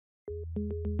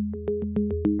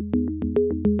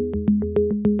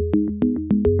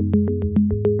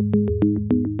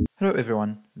Hello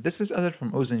everyone, this is Adel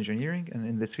from Oz Engineering, and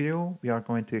in this video we are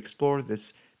going to explore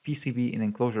this PCB in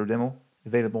Enclosure demo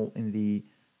available in the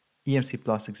EMC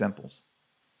Plus examples.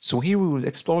 So here we will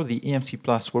explore the EMC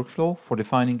Plus workflow for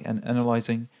defining and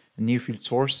analyzing a near-field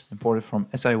source imported from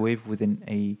SIwave within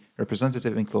a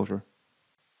representative enclosure.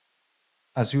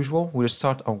 As usual, we'll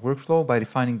start our workflow by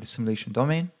defining the simulation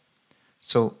domain.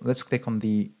 So let's click on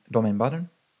the domain button,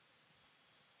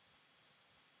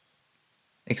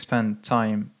 expand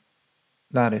time,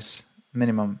 lattice,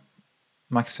 minimum,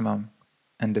 maximum,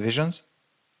 and divisions.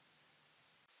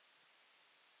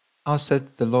 I'll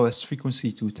set the lowest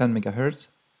frequency to 10 MHz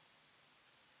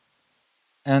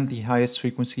and the highest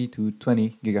frequency to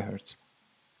 20 GHz.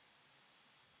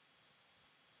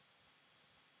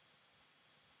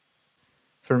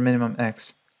 For minimum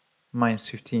X, minus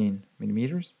 15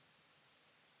 mm.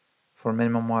 For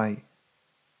minimum Y,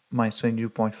 minus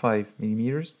 22.5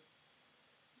 mm.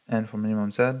 And for minimum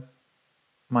Z,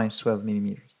 minus 12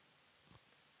 mm.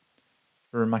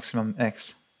 For maximum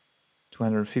X,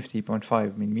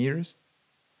 250.5 mm.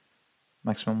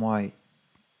 Maximum Y,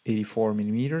 84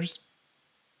 mm.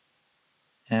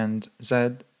 And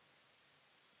Z,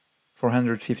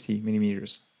 450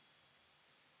 mm.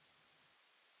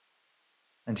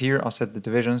 And here I'll set the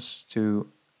divisions to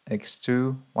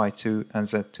X2, Y2, and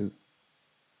Z2,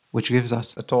 which gives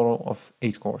us a total of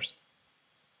 8 cores.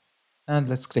 And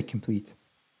let's click complete.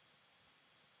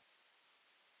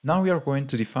 Now we are going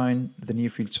to define the near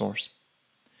field source.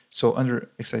 So under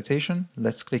excitation,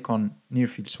 let's click on near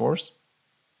field source.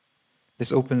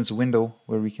 This opens a window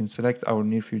where we can select our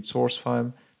near field source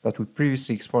file that we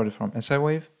previously exported from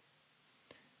SIwave.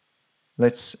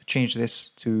 Let's change this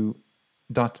to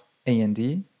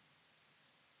 .and,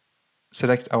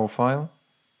 select our file,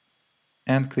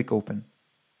 and click open.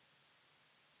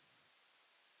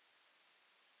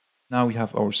 Now we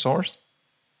have our source.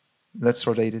 Let's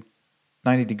rotate it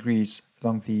 90 degrees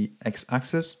along the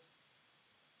x-axis.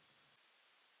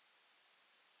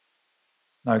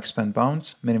 Now expand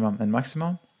bounds, minimum and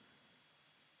maximum.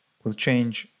 We'll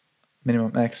change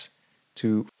minimum x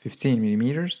to 15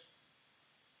 mm,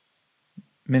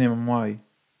 minimum y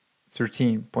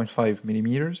 13.5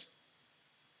 mm,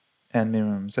 and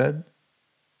minimum z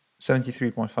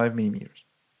 73.5 mm.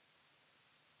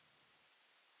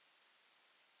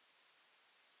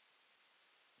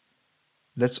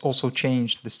 Let's also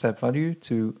change the step value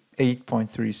to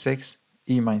 8.36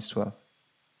 E-12.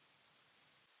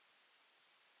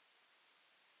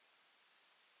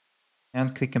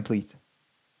 And click complete.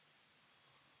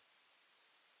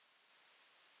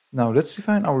 Now let's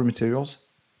define our materials.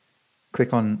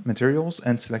 Click on materials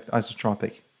and select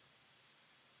isotropic.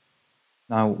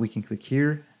 Now we can click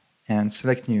here and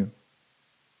select new.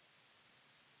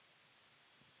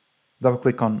 Double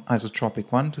click on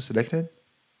isotropic 1 to select it.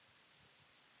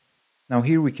 Now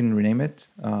here we can rename it.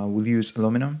 We'll use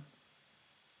aluminum.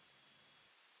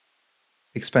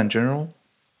 Expand general.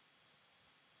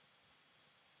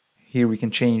 Here we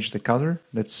can change the color.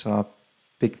 Let's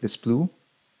pick this blue.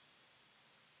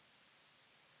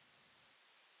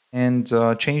 And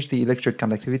change the electric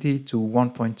conductivity to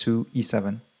 1.2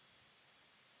 E7.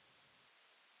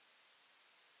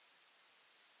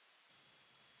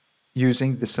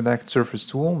 Using the Select Surface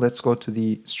tool, let's go to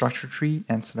the structure tree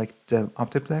and select Del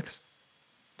Optiplex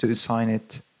to assign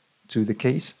it to the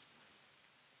case.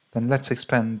 Then let's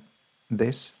expand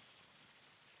this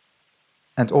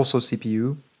and also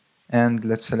CPU, and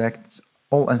let's select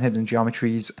all unhidden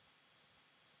geometries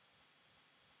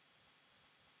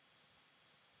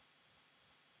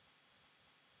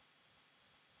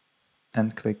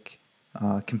and click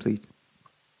complete.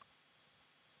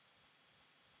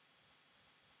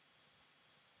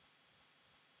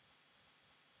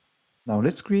 Now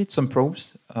let's create some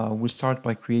probes. We'll start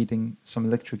by creating some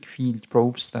electric field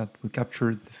probes that will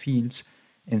capture the fields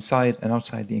inside and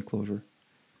outside the enclosure.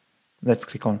 Let's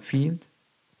click on Field,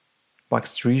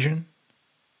 Boxed Region.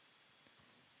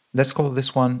 Let's call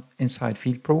this one Inside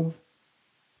Field Probe.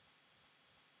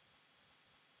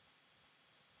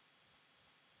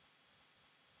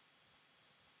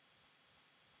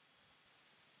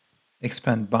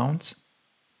 Expand bounds,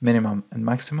 minimum and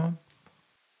maximum.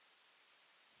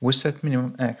 We'll set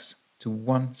minimum X to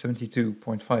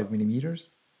 172.5 mm,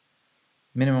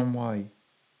 minimum Y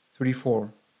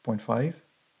 34.5,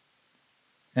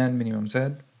 and minimum Z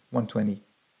 120.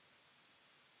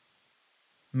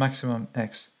 Maximum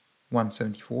X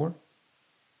 174,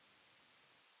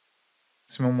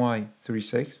 maximum Y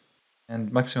 36,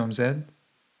 and maximum Z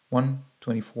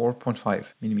 124.5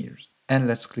 mm. And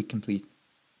let's click complete.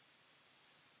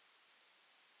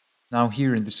 Now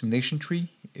here in the simulation tree,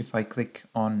 if I click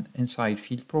on inside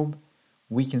field probe,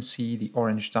 we can see the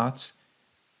orange dots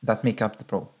that make up the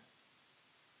probe.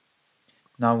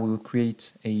 Now we will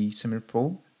create a similar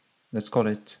probe. Let's call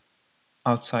it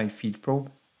outside field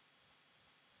probe.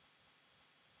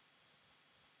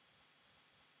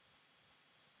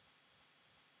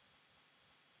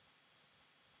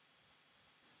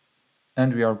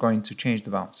 And we are going to change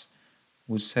the bounds.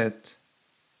 We'll set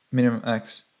minimum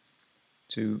X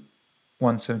to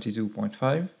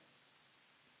 172.5,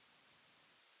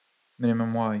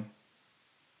 minimum Y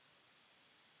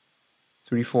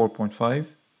 34.5,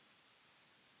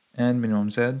 and minimum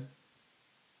Z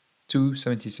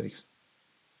 276,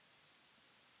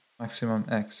 maximum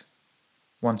X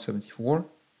 174,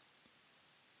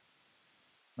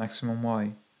 maximum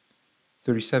Y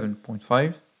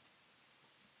 37.5,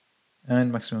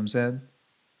 and maximum Z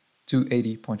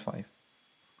 280.5.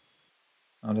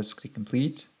 Now let's click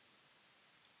complete.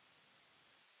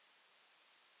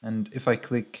 And if I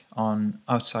click on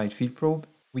outside field probe,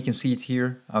 we can see it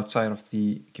here outside of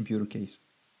the computer case.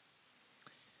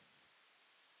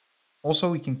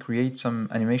 Also, we can create some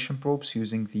animation probes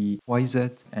using the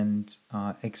YZ and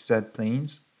XZ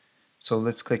planes. So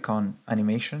let's click on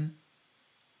animation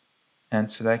and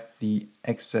select the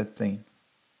XZ plane.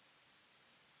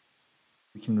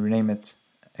 We can rename it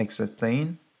XZ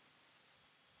plane.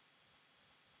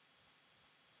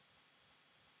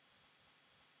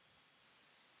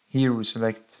 Here we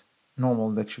select normal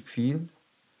electric field,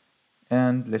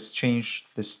 and let's change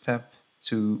the step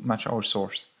to match our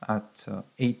source at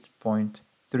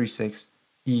 8.36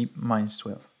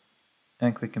 E-12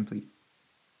 and click complete.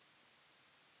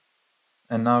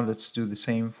 And now let's do the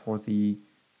same for the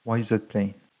YZ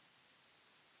plane.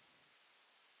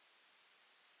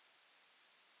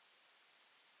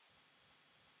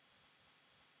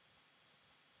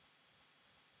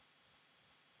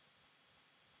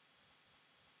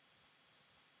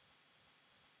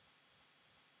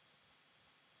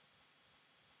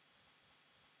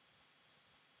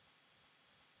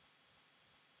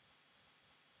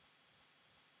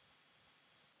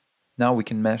 Now we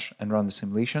can mesh and run the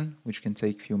simulation, which can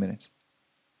take a few minutes.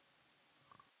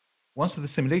 Once the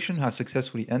simulation has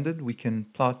successfully ended, we can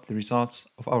plot the results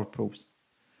of our probes.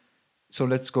 So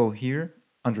let's go here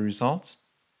under Results,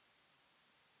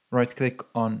 right-click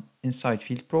on Inside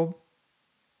Field Probe,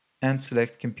 and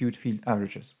select Compute Field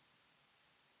Averages.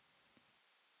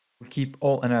 We'll keep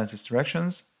all analysis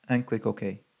directions and click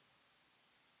OK.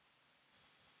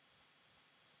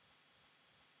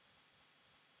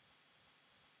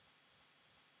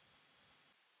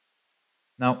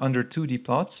 Now under 2D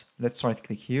plots, let's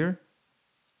right-click here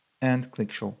and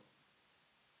click Show.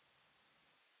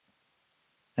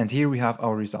 And here we have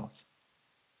our results.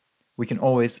 We can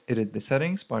always edit the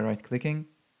settings by right-clicking,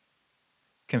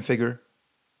 Configure,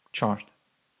 Chart.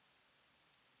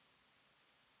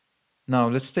 Now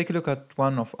let's take a look at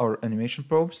one of our animation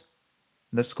probes.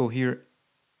 Let's go here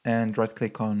and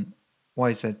right-click on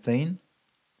YZ plane,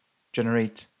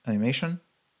 Generate Animation.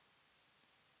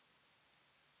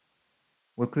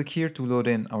 We'll click here to load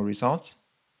in our results.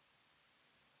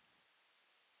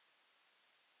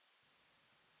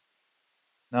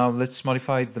 Now let's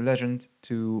modify the legend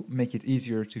to make it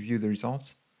easier to view the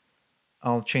results.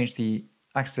 I'll change the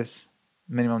axis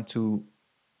minimum to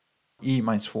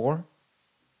E-4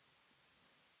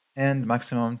 and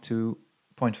maximum to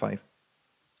 0.5.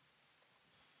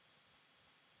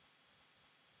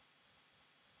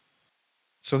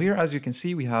 So here, as you can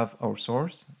see, we have our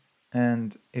source,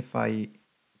 and if I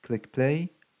click play,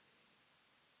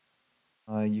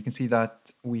 you can see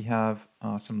that we have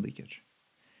some leakage.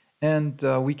 And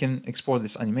we can export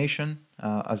this animation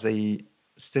as a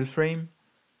still frame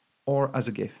or as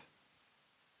a GIF.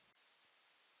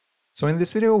 So in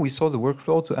this video, we saw the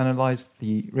workflow to analyze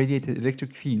the radiated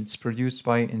electric fields produced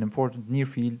by an important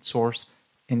near-field source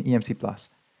in EMC Plus.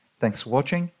 Thanks for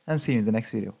watching, and see you in the next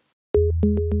video.